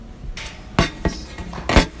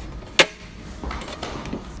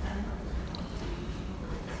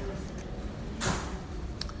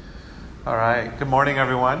All right. Good morning,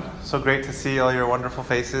 everyone. So great to see all your wonderful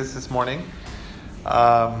faces this morning.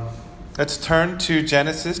 Let's turn to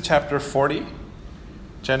Genesis chapter 40.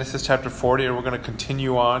 Genesis chapter 40, and we're going to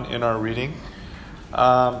continue on in our reading.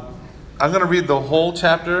 I'm going to read the whole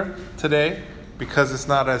chapter today because it's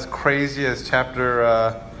not as crazy as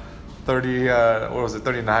chapter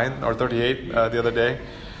 39 or 38 the other day.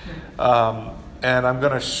 And I'm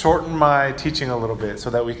going to shorten my teaching a little bit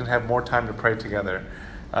so that we can have more time to pray together.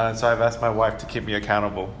 So I've asked my wife to keep me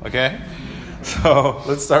accountable. Okay? So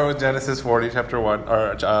let's start with Genesis 40, chapter 1,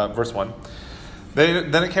 or verse 1.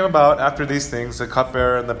 Then it came about after these things, the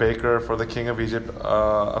cupbearer and the baker for the king of Egypt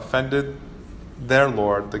offended their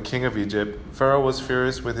lord, the king of Egypt. Pharaoh was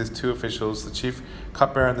furious with his two officials, the chief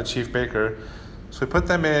cupbearer and the chief baker. So he put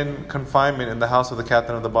them in confinement in the house of the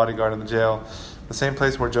captain of the bodyguard in the jail, the same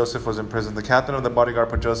place where Joseph was in prison. The captain of the bodyguard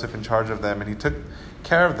put Joseph in charge of them, and he took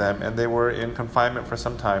care of them, and they were in confinement for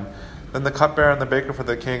some time. Then the cupbearer and the baker for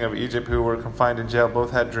the king of Egypt, who were confined in jail,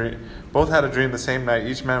 both had a dream the same night,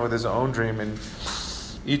 each man with his own dream, and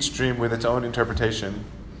each dream with its own interpretation.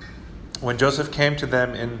 When Joseph came to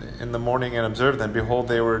them in the morning and observed them, behold,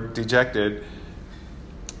 they were dejected.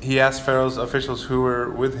 He asked Pharaoh's officials who were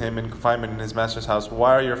with him in confinement in his master's house,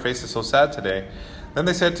 "Why are your faces so sad today?" Then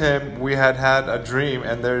they said to him, "We had a dream,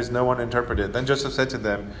 and there is no one interpreted." Then Joseph said to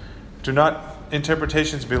them, "Do not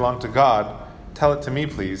interpretations belong to God? Tell it to me,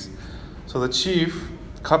 please." So the chief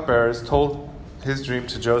cupbearers told his dream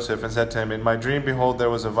to Joseph and said to him, "In my dream, behold, there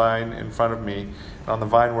was a vine in front of me. And on the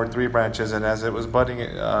vine were 3 branches, and as it was budding,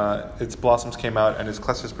 its blossoms came out, and its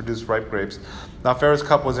clusters produced ripe grapes. Now Pharaoh's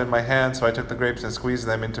cup was in my hand, so I took the grapes and squeezed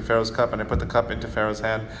them into Pharaoh's cup, and I put the cup into Pharaoh's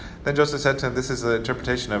hand." Then Joseph said to him, "This is the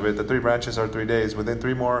interpretation of it. The 3 branches are 3 days. Within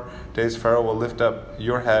 3 more days, Pharaoh will lift up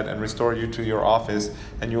your head and restore you to your office,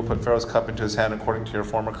 and you will put Pharaoh's cup into his hand according to your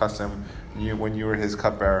former custom when you were his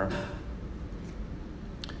cupbearer.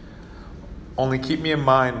 Only keep me in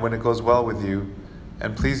mind when it goes well with you,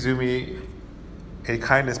 and please do me a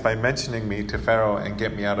kindness by mentioning me to Pharaoh and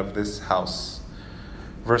get me out of this house."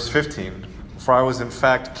 Verse 15, "For I was in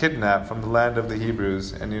fact kidnapped from the land of the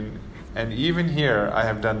Hebrews, and even here I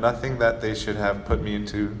have done nothing that they should have put me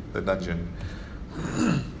into the dungeon."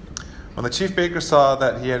 When the chief baker saw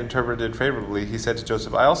that he had interpreted favorably, he said to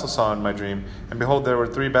Joseph, "I also saw in my dream, and behold, there were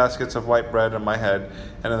 3 baskets of white bread on my head,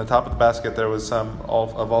 and on the top of the basket there was some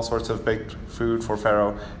of all sorts of baked food for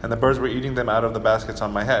Pharaoh, and the birds were eating them out of the baskets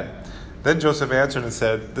on my head." Then Joseph answered and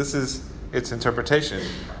said, "This is its interpretation.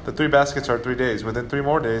 The 3 baskets are 3 days. Within 3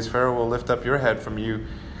 more days, Pharaoh will lift up your head from you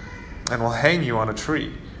and will hang you on a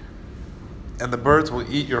tree, and the birds will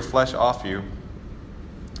eat your flesh off you."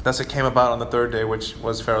 Thus it came about on the 3rd day, which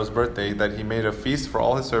was Pharaoh's birthday, that he made a feast for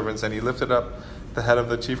all his servants, and he lifted up the head of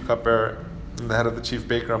the chief cupbearer and the head of the chief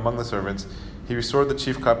baker among the servants. He restored the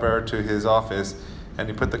chief cupbearer to his office, and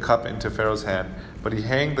he put the cup into Pharaoh's hand. But he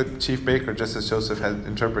hanged the chief baker just as Joseph had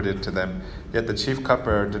interpreted to them. Yet the chief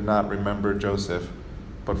cupbearer did not remember Joseph,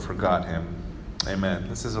 but forgot him. Amen.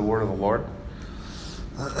 This is the word of the Lord.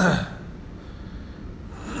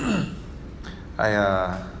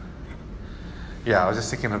 I was just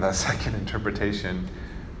thinking of that second interpretation.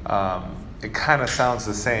 It kind of sounds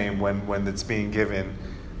the same when it's being given,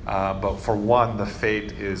 but for one, the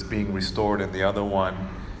fate is being restored, and the other one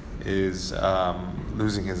is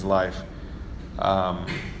losing his life. And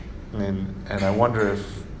I wonder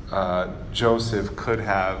if Joseph could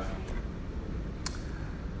have.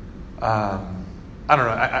 I don't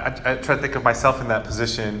know. I try to think of myself in that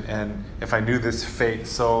position, and if I knew this fate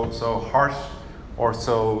so harsh or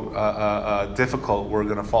so difficult were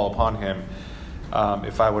going to fall upon him,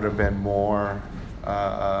 if I would have been more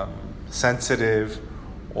sensitive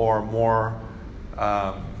or more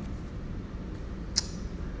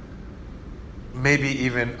maybe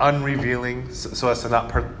even unrevealing, so as to not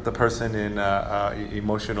put the person in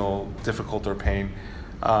emotional difficulty or pain.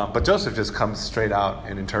 But Joseph just comes straight out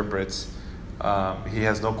and interprets. He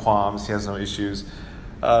has no qualms. He has no issues.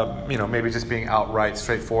 Maybe just being outright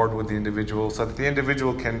straightforward with the individual so that the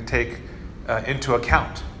individual can take into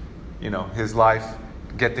account, his life,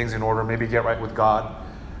 get things in order, maybe get right with God.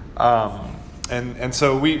 And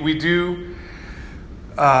so we do,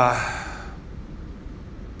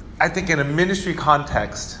 I think in a ministry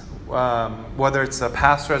context, whether it's a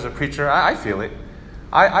pastor as a preacher, I feel it.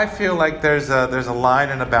 I feel like there's a line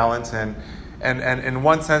and a balance, and in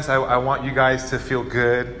one sense, I want you guys to feel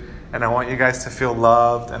good, and I want you guys to feel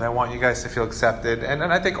loved, and I want you guys to feel accepted. And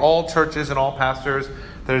I think all churches and all pastors,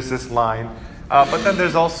 there's this line. But then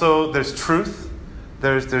there's truth,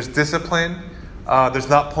 there's discipline, there's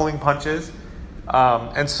not pulling punches.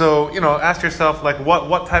 And so, ask yourself, like,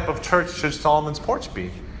 what type of church should Solomon's Porch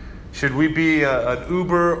be? Should we be an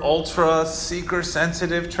uber, ultra,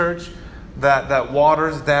 seeker-sensitive church that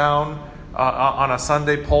waters down on a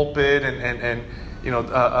Sunday pulpit and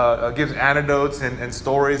gives anecdotes and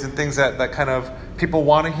stories and things that kind of people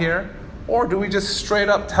want to hear? Or do we just straight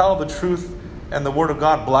up tell the truth and the Word of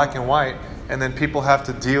God black and white, and then people have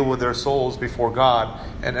to deal with their souls before God?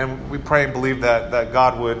 And we pray and believe that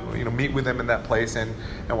God would meet with them in that place and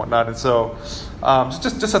whatnot. And so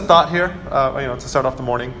just a thought here to start off the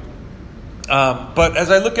morning. But as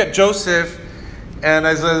I look at Joseph, and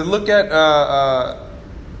as I look at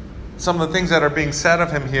some of the things that are being said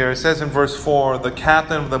of him here, it says in verse 4, the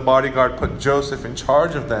captain of the bodyguard put Joseph in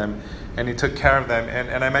charge of them, and he took care of them.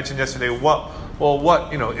 And I mentioned yesterday,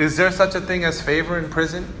 is there such a thing as favor in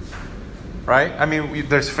prison? Right? I mean,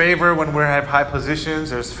 there's favor when we have high positions.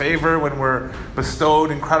 There's favor when we're bestowed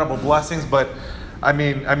incredible blessings. But I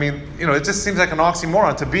mean, it just seems like an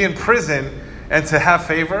oxymoron to be in prison and to have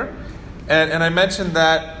favor. And I mentioned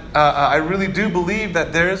that I really do believe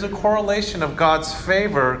that there is a correlation of God's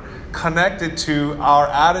favor connected to our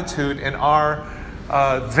attitude and our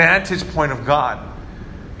vantage point of God.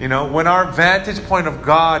 When our vantage point of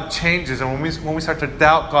God changes, and when we start to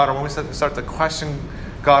doubt God, or when we start to question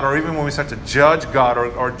God, or even when we start to judge God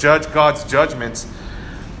or judge God's judgments.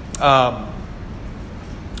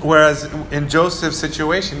 Whereas in Joseph's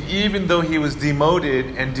situation, even though he was demoted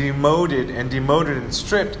and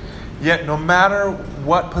stripped, yet no matter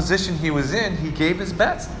what position he was in, he gave his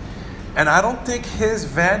best. And I don't think his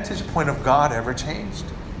vantage point of God ever changed.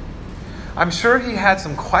 I'm sure he had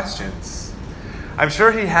some questions. I'm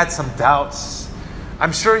sure he had some doubts.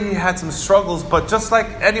 I'm sure he had some struggles, but just like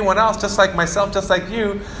anyone else, just like myself, just like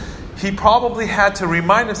you, he probably had to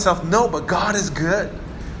remind himself, no, but God is good.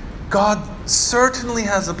 God certainly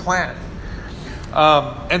has a plan.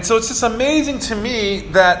 And so it's just amazing to me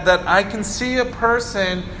that I can see a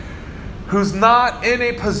person who's not in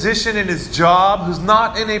a position in his job, who's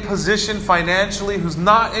not in a position financially, who's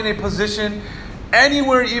not in a position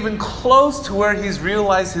anywhere even close to where he's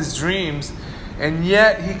realized his dreams, and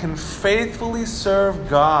yet he can faithfully serve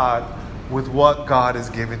God with what God has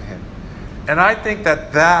given him. And I think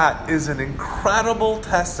that is an incredible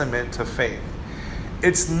testament to faith.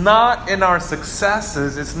 It's not in our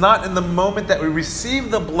successes, it's not in the moment that we receive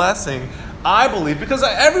the blessing, I believe, because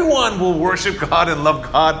everyone will worship God and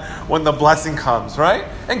love God when the blessing comes, right?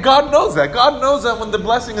 And God knows that. God knows that when the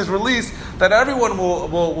blessing is released, that everyone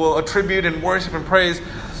will attribute and worship and praise.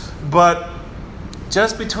 But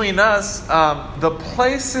just between us, the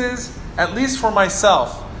places, at least for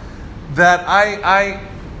myself, that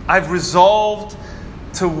I've resolved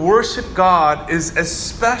to worship God is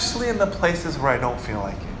especially in the places where I don't feel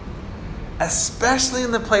like it. Especially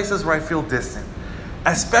in the places where I feel distant.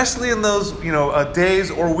 Especially in those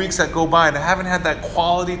days or weeks that go by and I haven't had that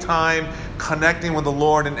quality time connecting with the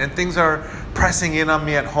Lord, and things are pressing in on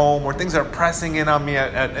me at home, or things are pressing in on me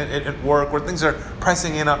at work, or things are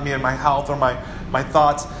pressing in on me in my health or my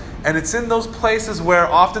thoughts. And it's in those places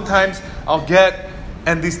where oftentimes I'll get,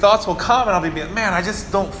 and these thoughts will come, and I'll be, man, I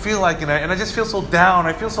just don't feel like it, and I just feel so down,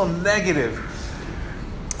 I feel so negative.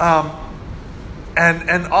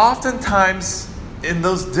 And oftentimes in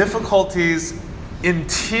those difficulties, in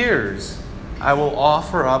tears, I will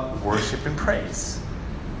offer up worship and praise.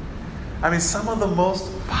 I mean, some of the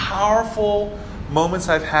most powerful moments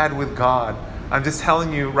I've had with God, I'm just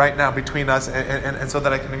telling you right now between us, and so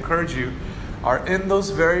that I can encourage you, are in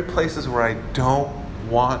those very places where I don't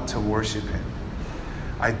want to worship Him.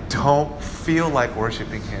 I don't feel like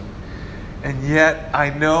worshiping Him. And yet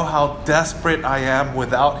I know how desperate I am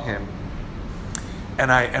without Him.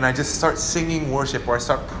 And I just start singing worship, or I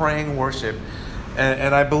start praying worship.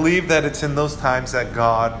 And I believe that it's in those times that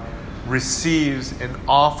God receives and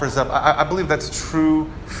offers up. I believe that's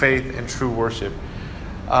true faith and true worship.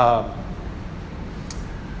 I've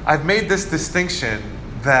made this distinction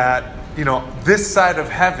that, this side of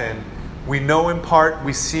heaven, we know in part,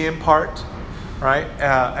 we see in part, right?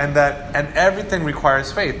 And everything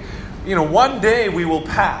requires faith. One day we will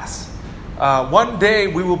pass. One day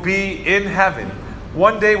we will be in heaven.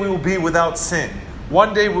 One day we will be without sin.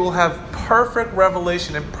 One day we will have perfect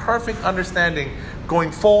revelation and perfect understanding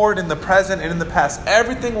going forward in the present and in the past.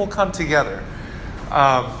 Everything will come together.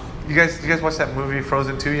 You guys watched that movie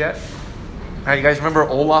Frozen 2 yet? You guys remember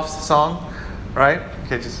Olaf's song? Right?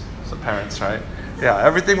 Okay, just some parents, right? Yeah,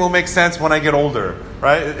 everything will make sense when I get older,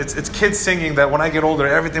 right? It's kids singing that when I get older,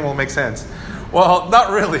 everything will make sense. Well,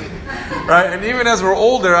 not really, right? And even as we're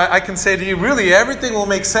older, I can say to you, really, everything will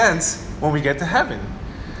make sense when we get to heaven.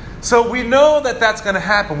 So we know that that's going to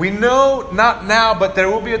happen. We know not now, but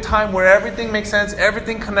there will be a time where everything makes sense,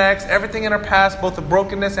 everything connects, everything in our past, both the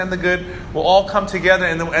brokenness and the good, will all come together.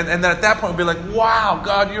 And then at that point, we'll be like, wow,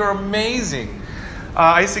 God, you're amazing.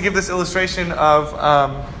 I used to give this illustration of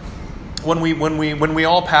when we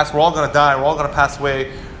all pass, we're all going to die, we're all going to pass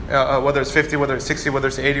away, whether it's 50, whether it's 60, whether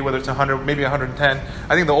it's 80, whether it's 100, maybe 110.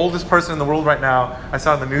 I think the oldest person in the world right now, I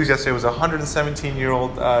saw in the news yesterday, was a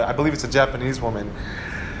 117-year-old, I believe it's a Japanese woman.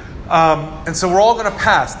 And so we're all going to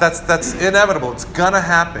pass. That's inevitable. It's going to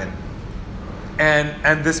happen.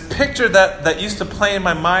 And this picture that used to play in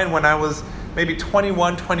my mind when I was maybe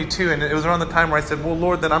 21, 22, and it was around the time where I said, well,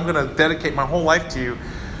 Lord, then I'm going to dedicate my whole life to you,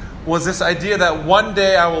 was this idea that one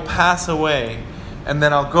day I will pass away and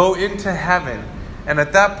then I'll go into heaven. And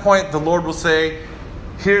at that point, the Lord will say,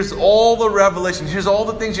 here's all the revelation. Here's all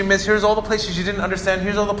the things you missed. Here's all the places you didn't understand.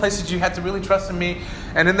 Here's all the places you had to really trust in me.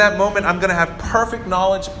 And in that moment, I'm going to have perfect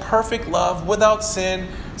knowledge, perfect love, without sin,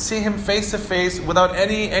 see Him face to face, without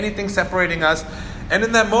anything separating us. And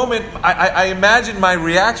in that moment, I imagine my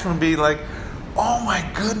reaction would be like, oh my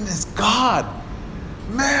goodness, God,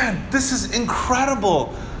 man, this is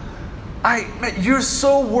incredible. Man, you're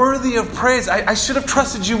so worthy of praise. I should have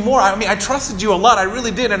trusted you more. I mean, I trusted you a lot. I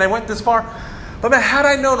really did. And I went this far. But man, had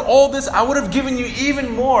I known all this, I would have given you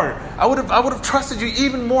even more. I would have trusted you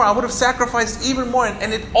even more. I would have sacrificed even more.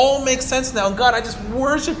 And it all makes sense now. And God, I just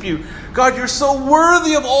worship you. God, you're so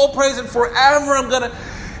worthy of all praise, and forever I'm going to...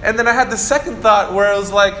 And then I had the second thought where I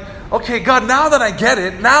was like, okay, God, now that I get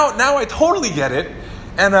it, now I totally get it.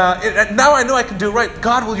 And now I know I can do it right.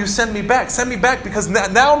 God, will you send me back? Send me back, because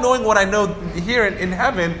now knowing what I know here in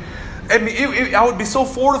heaven, I mean, I would be so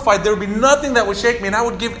fortified. There would be nothing that would shake me, and I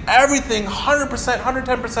would give everything 100%,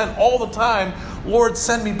 110% all the time. Lord,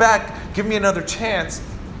 send me back. Give me another chance.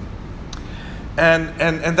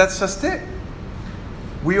 And that's just it.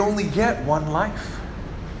 We only get one life.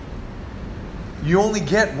 You only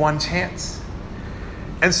get one chance.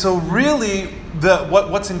 And so really,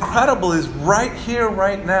 what's incredible is right here,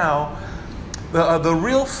 right now, the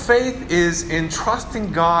real faith is in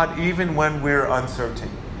trusting God even when we're uncertain.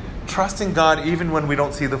 Trusting God even when we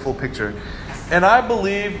don't see the full picture. And I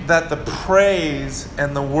believe that the praise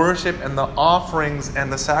and the worship and the offerings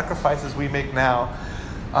and the sacrifices we make now,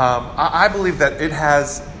 I believe that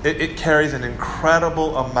it carries an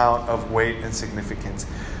incredible amount of weight and significance.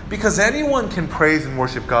 Because anyone can praise and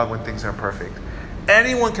worship God when things aren't perfect.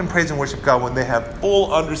 Anyone can praise and worship God when they have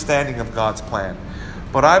full understanding of God's plan.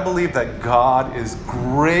 But I believe that God is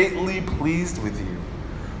greatly pleased with you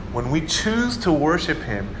when we choose to worship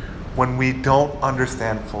Him when we don't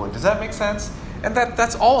understand fully. Does that make sense? And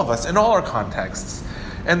that's all of us in all our contexts.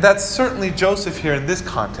 And that's certainly Joseph here in this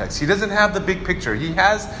context. He doesn't have the big picture. He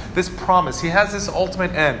has this promise. He has this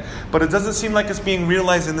ultimate end. But it doesn't seem like it's being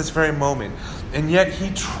realized in this very moment. And yet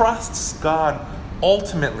he trusts God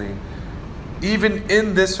ultimately, even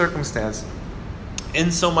in this circumstance,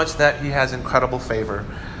 in so much that he has incredible favor.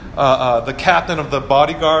 The captain of the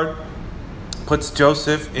bodyguard puts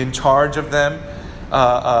Joseph in charge of them.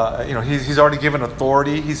 He's already given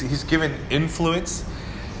authority. He's given influence.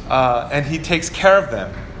 And he takes care of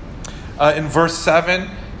them. In verse 7,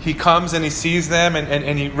 he comes and he sees them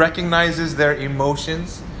and he recognizes their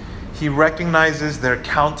emotions. He recognizes their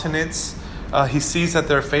countenance. He sees that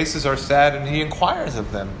their faces are sad and he inquires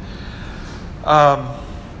of them.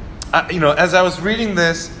 As I was reading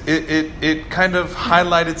this, it kind of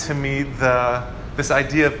highlighted to me this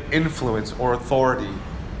idea of influence or authority.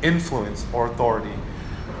 Influence or authority.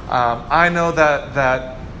 I know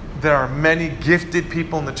that there are many gifted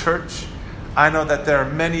people in the church. I know that there are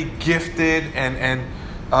many gifted and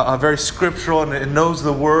very scriptural and knows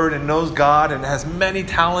the Word and knows God and has many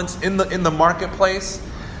talents in the marketplace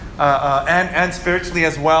and spiritually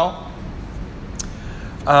as well.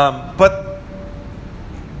 But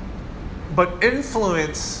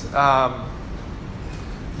influence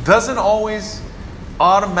doesn't always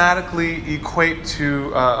automatically equate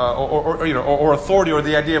to or authority, or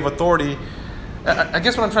the idea of authority. I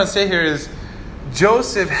guess what I'm trying to say here is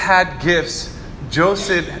Joseph had gifts.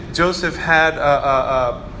 Joseph had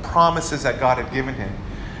promises that God had given him.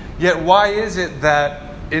 Yet why is it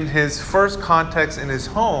that in his first context in his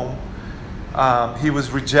home, he was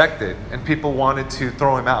rejected and people wanted to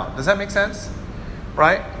throw him out? Does that make sense?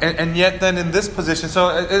 Right? And yet then in this position, so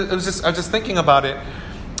I was just thinking about it.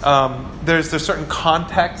 There's certain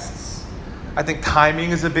contexts. I think timing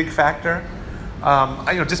is a big factor.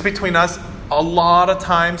 Just between us, a lot of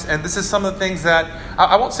times, and this is some of the things that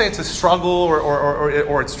I won't say it's a struggle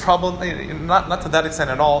or it's trouble, not to that extent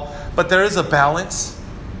at all, but there is a balance.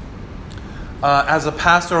 as a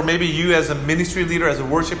pastor, or maybe you as a ministry leader, as a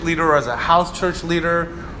worship leader, or as a house church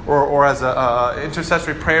leader, or as a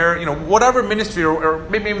intercessory prayer, whatever ministry, or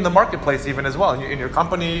maybe even the marketplace even as well, in your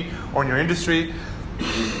company or in your industry,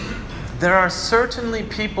 there are certainly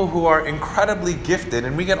people who are incredibly gifted,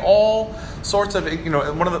 and we get all sorts of,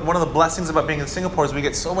 one of the blessings about being in Singapore is we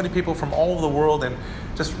get so many people from all over the world, and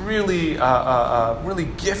just really, really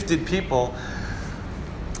gifted people.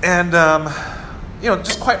 And,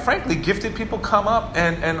 just quite frankly, gifted people come up,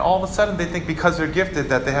 and all of a sudden they think because they're gifted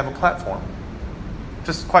that they have a platform.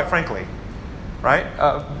 Just quite frankly, right?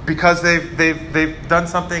 Because they've done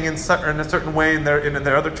something in a certain way in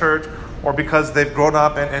their other church, or because they've grown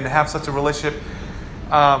up and have such a relationship,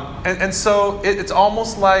 and so it's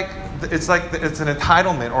almost like it's an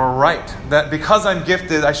entitlement or a right that because I'm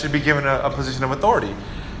gifted, I should be given a position of authority,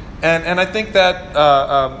 and I think that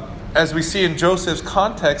as we see in Joseph's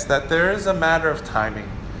context, that there is a matter of timing,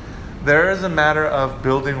 there is a matter of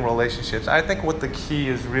building relationships. I think what the key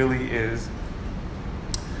is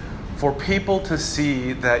for people to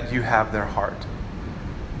see that you have their heart.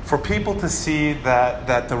 For people to see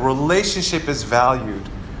that the relationship is valued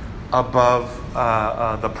above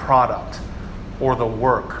the product or the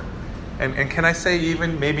work. And can I say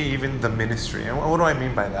maybe even the ministry? And what do I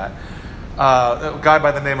mean by that? A guy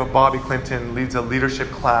by the name of Bobby Clinton leads a leadership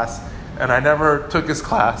class, and I never took his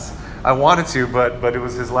class. I wanted to, but it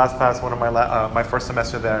was his last class, one of my first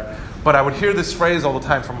semester there. But I would hear this phrase all the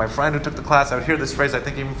time from my friend who took the class. I would hear this phrase, I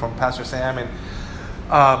think even from Pastor Sam.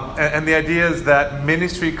 And the idea is that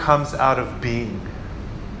ministry comes out of being.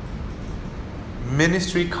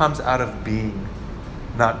 Ministry comes out of being,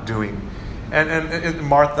 not doing. And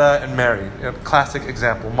Martha and Mary, classic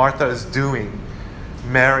example. Martha is doing.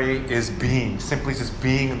 Mary is being, simply just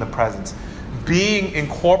being in the presence. Being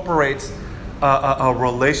incorporates a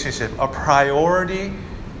relationship, a priority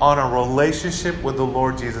on a relationship with the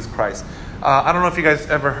Lord Jesus Christ. I don't know if you guys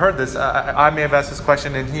ever heard this. I may have asked this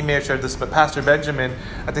question, and he may have shared this, but Pastor Benjamin,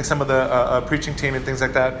 I think some of the preaching team and things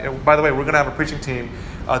like that. By the way, we're going to have a preaching team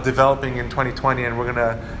developing in 2020, and we're going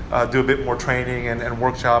to do a bit more training and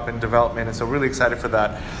workshop and development, and so really excited for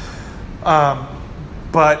that.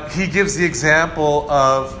 But he gives the example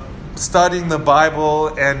of studying the Bible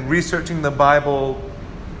and researching the Bible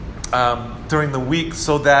during the week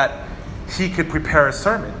so that he could prepare a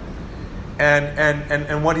sermon.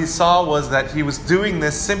 And what he saw was that he was doing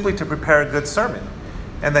this simply to prepare a good sermon,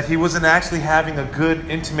 and that he wasn't actually having a good,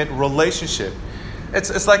 intimate relationship.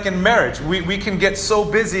 It's like in marriage. We can get so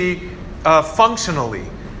busy functionally.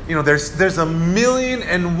 There's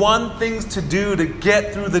 1,000,001 things to do to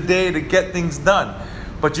get through the day, to get things done.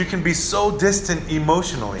 But you can be so distant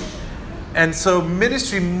emotionally. And so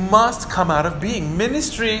ministry must come out of being.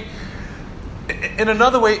 Ministry, in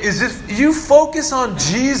another way, is if you focus on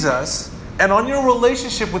Jesus and on your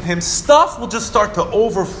relationship with Him, stuff will just start to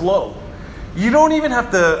overflow. You don't even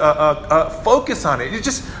have to focus on it. You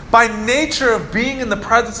just, by nature of being in the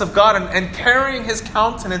presence of God and carrying His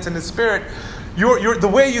countenance and His Spirit,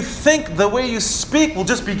 the way you think, the way you speak will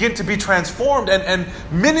just begin to be transformed, and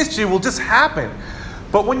ministry will just happen.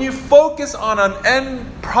 But when you focus on an end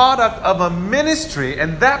product of a ministry,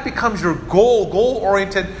 and that becomes your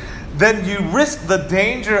goal-oriented, then you risk the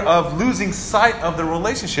danger of losing sight of the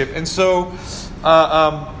relationship. And so,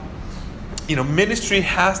 ministry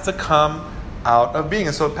has to come out of being.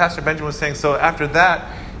 And so Pastor Benjamin was saying, so after that,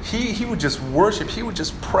 he would just worship, he would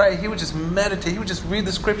just pray, he would just meditate, he would just read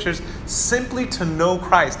the scriptures simply to know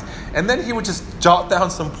Christ. And then he would just jot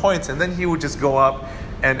down some points, and then he would just go up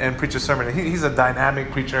and preach a sermon. And he's a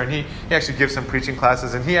dynamic preacher, and he actually gives some preaching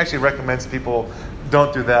classes, and he actually recommends people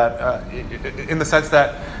don't do that in the sense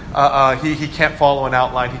that he can't follow an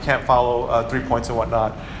outline, he can't follow 3 points and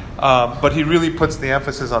whatnot. But he really puts the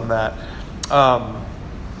emphasis on that.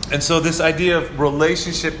 And so this idea of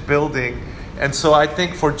relationship building, and so I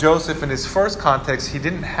think for Joseph in his first context, he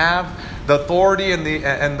didn't have the authority and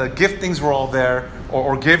the giftings were all there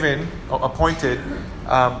or given, appointed,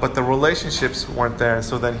 but the relationships weren't there. And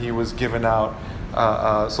so then he was given out,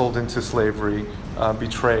 sold into slavery,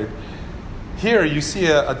 betrayed. Here you see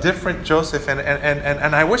a different Joseph, and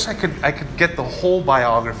I wish I could get the whole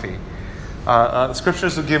biography. The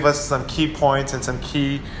scriptures will give us some key points and some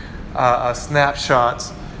key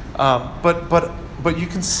snapshots, but you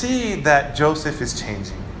can see that Joseph is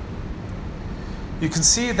changing. You can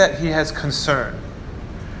see that he has concern.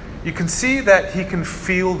 You can see that he can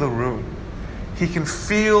feel the room. He can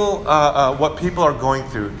feel what people are going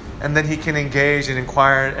through, and then he can engage and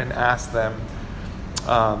inquire and ask them.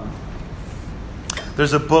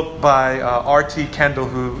 There's a book by R.T. Kendall,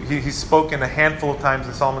 who he's spoken a handful of times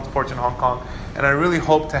in Solomon's Porch in Hong Kong, and I really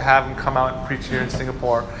hope to have him come out and preach here in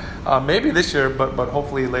Singapore, maybe this year, but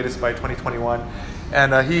hopefully latest by 2021.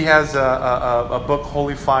 And he has a book,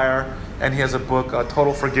 Holy Fire, and he has a book,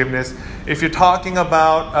 Total Forgiveness. If you're talking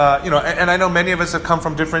about, and I know many of us have come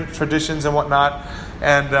from different traditions and whatnot,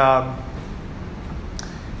 and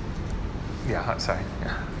sorry.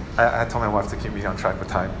 I told my wife to keep me on track with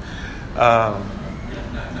time.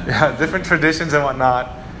 Different traditions and whatnot.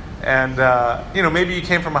 And, maybe you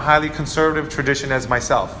came from a highly conservative tradition as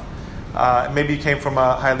myself. Maybe you came from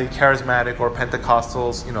a highly charismatic or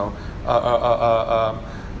Pentecostals,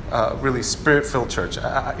 really spirit-filled church.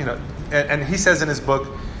 And he says in his book,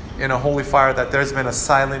 in A Holy Fire, that there's been a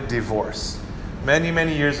silent divorce. Many,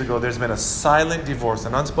 many years ago, there's been a silent divorce,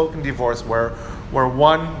 an unspoken divorce where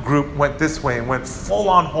one group went this way and went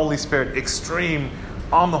full-on Holy Spirit, extreme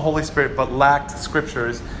on the Holy Spirit, but lacked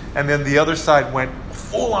scriptures. And then the other side went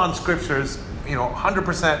full-on scriptures,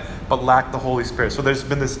 100%, but lacked the Holy Spirit. So there's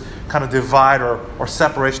been this kind of divide or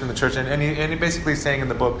separation in the church. And he basically is saying in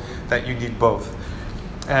the book that you need both.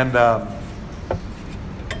 And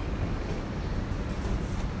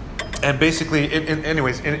basically,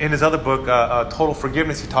 in his other book, Total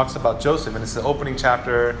Forgiveness, he talks about Joseph, and it's the opening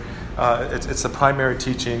chapter. It's the primary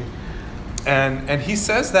teaching, and he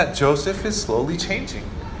says that Joseph is slowly changing.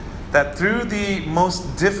 That through the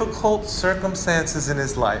most difficult circumstances in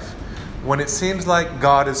his life, when it seems like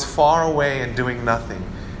God is far away and doing nothing,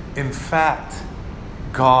 in fact,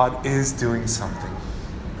 God is doing something.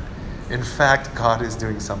 In fact, God is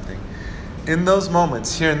doing something. In those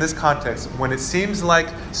moments, here in this context, when it seems like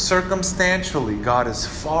circumstantially God is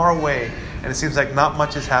far away and it seems like not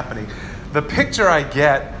much is happening, the picture I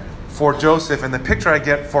get for Joseph and the picture I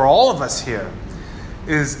get for all of us here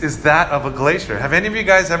is that of a glacier. Have any of you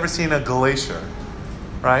guys ever seen a glacier?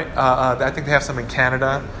 Right? I think they have some in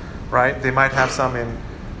Canada, right? They might have some in,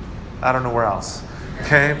 I don't know where else.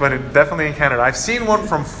 Okay, but definitely in Canada. I've seen one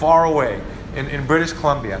from far away in British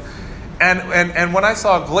Columbia. And when I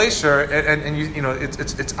saw a glacier,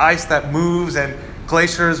 it's ice that moves, and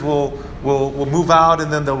glaciers will move out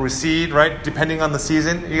and then they'll recede, right? Depending on the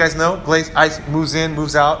season. You guys know, ice moves in,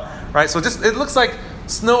 moves out, right? So it looks like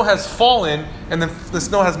snow has fallen and then the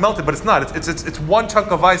snow has melted, but it's not. It's one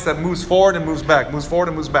chunk of ice that moves forward and moves back, moves forward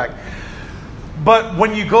and moves back. But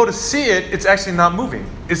when you go to see it, it's actually not moving.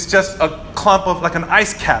 It's just a clump of, like an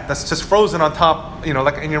ice cap that's just frozen on top,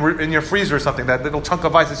 like in your freezer or something. That little chunk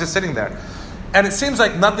of ice is just sitting there. And it seems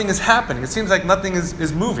like nothing is happening. It seems like nothing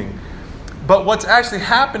is moving. But what's actually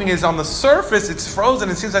happening is on the surface, it's frozen.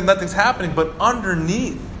 It seems like nothing's happening. But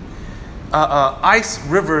underneath, ice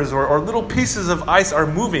rivers or little pieces of ice are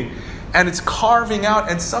moving. And it's carving out.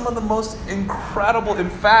 And some of the most incredible, in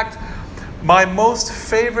fact, my most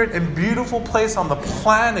favorite and beautiful place on the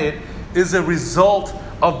planet is a result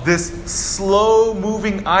of this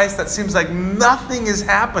slow-moving ice that seems like nothing is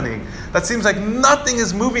happening, that seems like nothing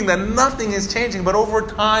is moving, that nothing is changing. But over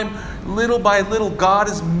time, little by little, God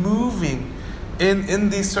is moving in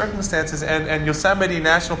these circumstances. And Yosemite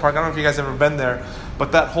National Park, I don't know if you guys have ever been there,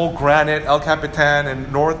 but that whole Granite, El Capitan, and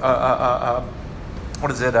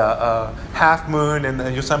Half Moon, and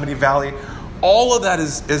the Yosemite Valley, all of that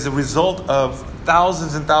is a result of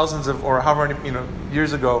thousands and thousands of, or however many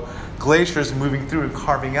years ago, glaciers moving through and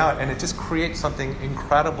carving out, and it just creates something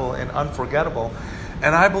incredible and unforgettable.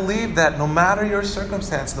 And I believe that no matter your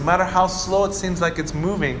circumstance, no matter how slow it seems like it's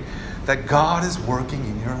moving, that God is working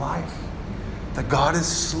in your life, that God is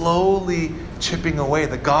slowly chipping away,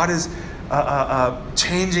 that God is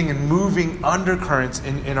changing and moving undercurrents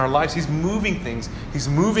in our lives. He's moving things. He's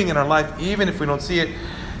moving in our life, even if we don't see it.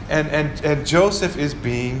 And Joseph is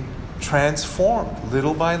being transformed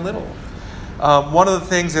little by little. One of the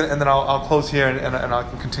things, and then I'll close here and I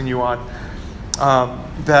can continue on,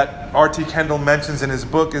 that R.T. Kendall mentions in his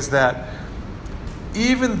book is that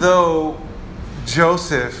even though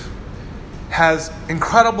Joseph has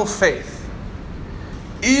incredible faith,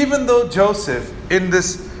 even though Joseph in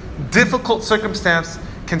this difficult circumstance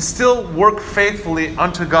can still work faithfully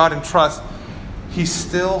unto God and trust, he's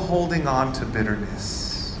still holding on to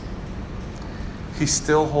bitterness. He's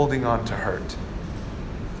still holding on to hurt.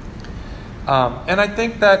 And I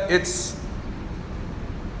think that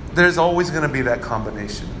there's always going to be that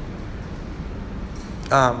combination.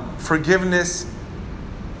 Forgiveness,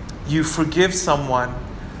 you forgive someone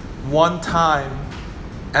one time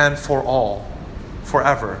and for all,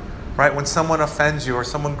 forever, right? When someone offends you or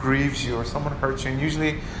someone grieves you or someone hurts you, and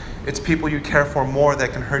usually it's people you care for more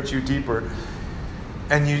that can hurt you deeper.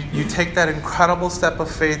 And you take that incredible step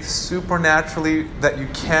of faith supernaturally that you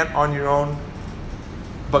can't on your own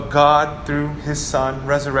But God, through His Son,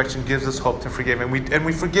 resurrection, gives us hope to forgive. And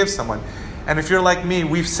we forgive someone. And if you're like me,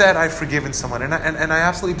 we've said, I've forgiven someone. And I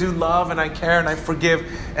absolutely do love and I care and I forgive.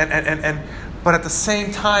 But at the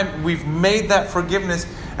same time, we've made that forgiveness.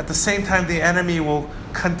 At the same time, the enemy will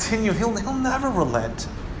continue. He'll never relent.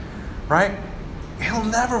 Right? He'll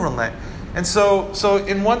never relent. And so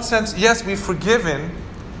in one sense, yes, we've forgiven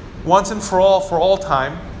once and for all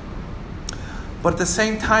time. But at the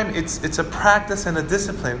same time, it's a practice and a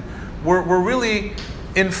discipline. We're really,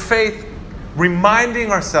 in faith,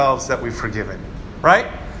 reminding ourselves that we've forgiven. Right?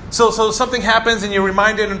 So something happens and you're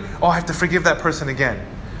reminded, I have to forgive that person again.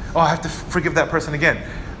 I have to forgive that person again.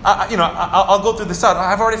 I'll go through this out.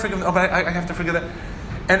 I've already forgiven them, but I have to forgive that.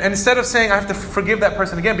 And instead of saying I have to forgive that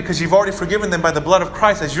person again because you've already forgiven them by the blood of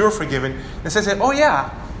Christ as you're forgiven, instead say,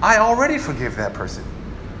 I already forgive that person.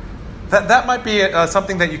 That might be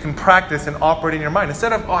something that you can practice and operate in your mind.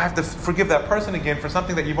 Instead of, I have to forgive that person again for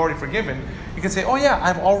something that you've already forgiven, you can say,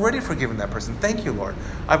 I've already forgiven that person. Thank you, Lord.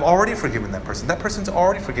 I've already forgiven that person. That person's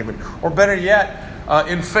already forgiven. Or better yet,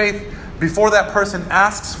 in faith, before that person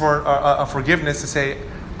asks for a forgiveness, to say,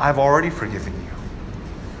 I've already forgiven you.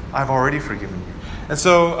 I've already forgiven you. And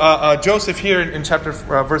so Joseph here in chapter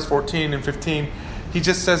verse 14 and 15, he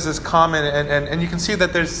just says this comment, and you can see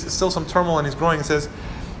that there's still some turmoil and he's growing. He says,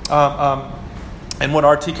 and what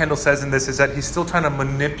R.T. Kendall says in this is that he's still trying to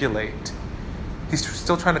manipulate. He's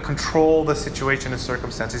still trying to control the situation and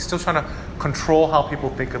circumstance. He's still trying to control how people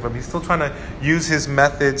think of him. He's still trying to use his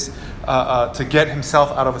methods to get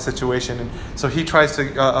himself out of a situation. And so he tries to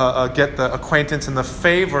get the acquaintance and the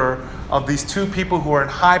favor of these two people who are in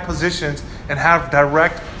high positions and have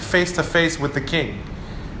direct face-to-face with the king.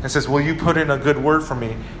 And says, will you put in a good word for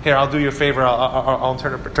me? Here, I'll do you a favor. I'll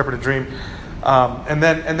interpret a dream. And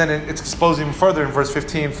then it's exposed even further in verse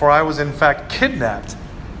 15. For I was in fact kidnapped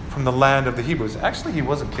from the land of the Hebrews. Actually, he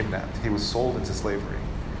wasn't kidnapped. He was sold into slavery.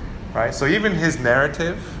 Right? So even his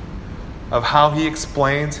narrative of how he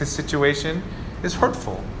explains his situation is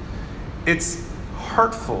hurtful. It's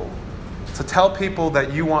hurtful to tell people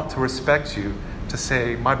that you want to respect you to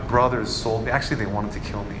say, my brothers sold me. Actually, they wanted to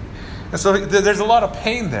kill me. And so there's a lot of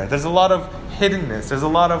pain there. There's a lot of hiddenness. There's a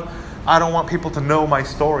lot of, I don't want people to know my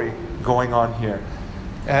story going on here.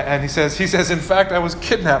 And he says, in fact, I was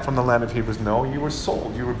kidnapped from the land of Hebrews. No, you were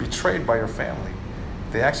sold. You were betrayed by your family.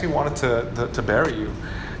 They actually wanted to bury you.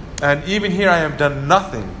 And even here I have done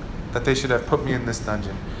nothing that they should have put me in this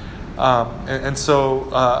dungeon. So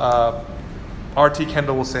R.T.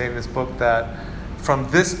 Kendall will say in his book that from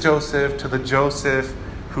this Joseph to the Joseph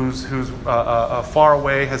who's far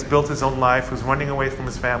away, has built his own life, who's running away from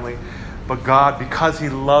his family, but God, because he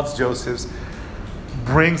loves Joseph's,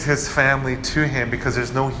 brings his family to him because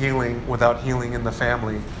there's no healing without healing in the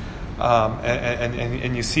family.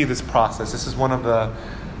 And you see this process. This is one of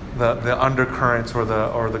the undercurrents or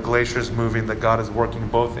the glaciers moving that God is working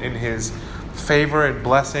both in his favor and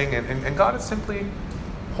blessing. And God is simply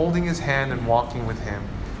holding his hand and walking with him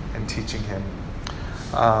and teaching him.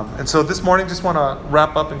 And so this morning, just want to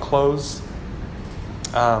wrap up and close.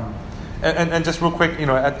 And just real quick,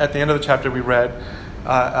 at the end of the chapter we read,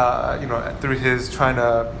 through his trying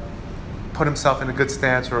to put himself in a good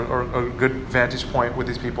stance or a good vantage point with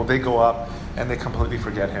these people, they go up and they completely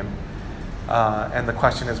forget him. And the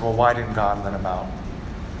question is, well, why didn't God let him out?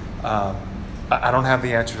 I don't have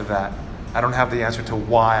the answer to that. I don't have the answer to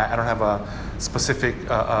why. I don't have a specific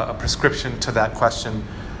a prescription to that question.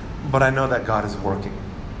 But I know that God is working.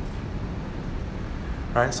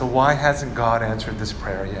 Right? So why hasn't God answered this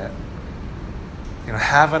prayer yet?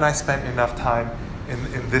 Haven't I spent enough time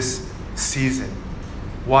in this season?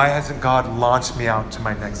 Why hasn't God launched me out to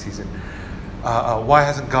my next season? Why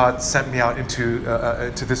hasn't God sent me out into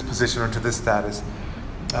this position or into this status?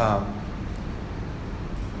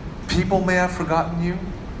 People may have forgotten you.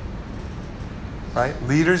 Right?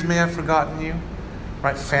 Leaders may have forgotten you.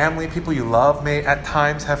 Right? Family, people you love may at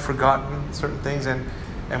times have forgotten certain things, and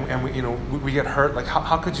we get hurt. Like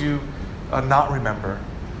how could you not remember?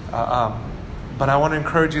 But I want to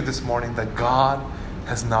encourage you this morning that God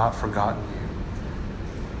has not forgotten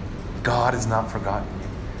you. God has not forgotten you.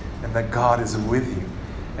 And that God is with you.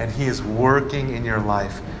 And he is working in your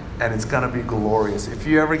life. And it's going to be glorious. If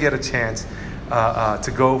you ever get a chance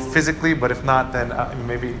to go physically, but if not, then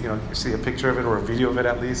maybe you see a picture of it or a video of it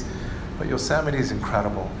at least. But Yosemite is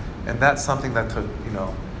incredible. And that's something that took,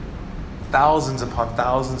 thousands upon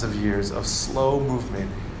thousands of years of slow movement.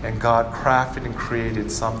 And God crafted and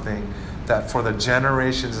created something that for the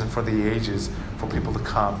generations and for the ages, for people to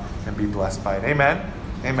come and be blessed by it. Amen?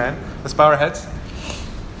 Amen. Let's bow our heads.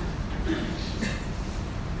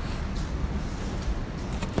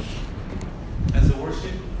 As the word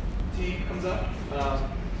worship team comes up,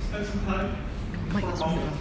 spend some time for a moment